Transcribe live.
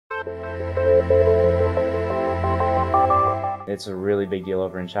It's a really big deal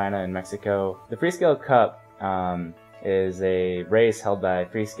over in China and Mexico. The Freescale Cup is a race held by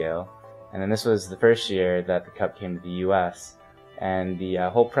Freescale, and then this was the first year that the Cup came to the US. And the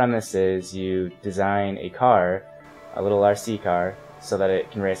whole premise is you design a car, a little RC car, so that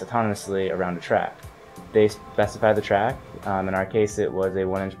it can race autonomously around a track. They specify the track. In our case, it was a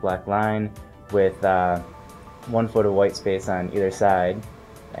 1-inch black line with 1 foot of white space on either side.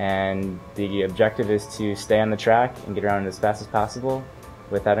 And the objective is to stay on the track and get around as fast as possible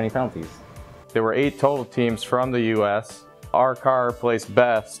without any penalties. There were 8 total teams from the US. Our car placed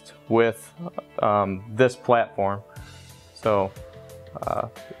best with this platform. So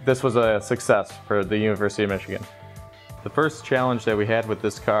this was a success for the University of Michigan. The first challenge that we had with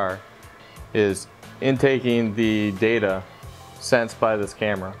this car is intaking the data sensed by this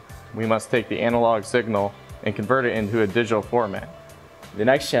camera. We must take the analog signal and convert it into a digital format. The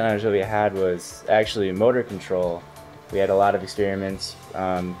next challenge that we had was actually motor control. We had a lot of experiments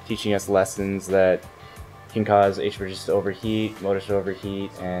teaching us lessons that can cause HPRGs to overheat, motors to overheat,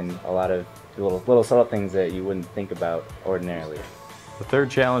 and a lot of little subtle things that you wouldn't think about ordinarily. The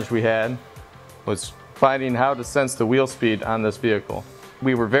third challenge we had was finding how to sense the wheel speed on this vehicle.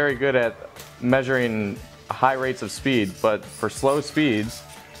 We were very good at measuring high rates of speed, but for slow speeds,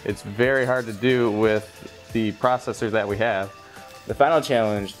 it's very hard to do with the processors that we have. The final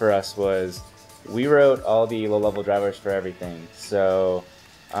challenge for us was we wrote all the low-level drivers for everything. So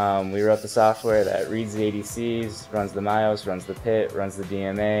we wrote the software that reads the ADCs, runs the MIOS, runs the PIT, runs the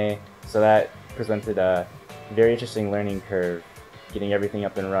DMA. So that presented a very interesting learning curve, getting everything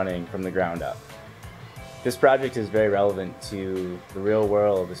up and running from the ground up. This project is very relevant to the real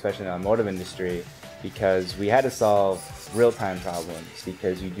world, especially in the automotive industry, because we had to solve real-time problems,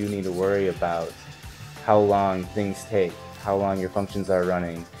 because you do need to worry about how long things take, how long your functions are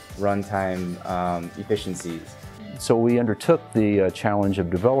running, runtime efficiencies. So we undertook the challenge of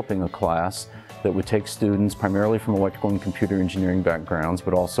developing a class that would take students primarily from electrical and computer engineering backgrounds,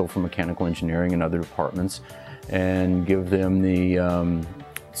 but also from mechanical engineering and other departments, and give them the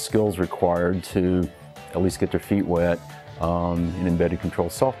skills required to at least get their feet wet in embedded control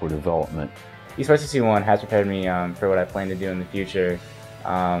software development. EECS 61 has prepared me for what I plan to do in the future,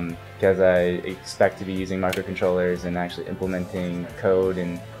 because I expect to be using microcontrollers and actually implementing code,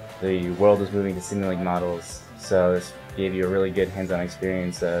 and the world is moving to simulating models. So this gave you a really good hands-on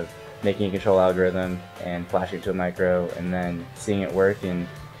experience of making a control algorithm and flashing it to a micro and then seeing it work, and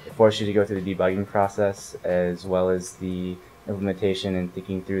it forced you to go through the debugging process as well as the implementation and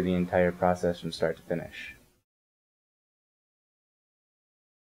thinking through the entire process from start to finish.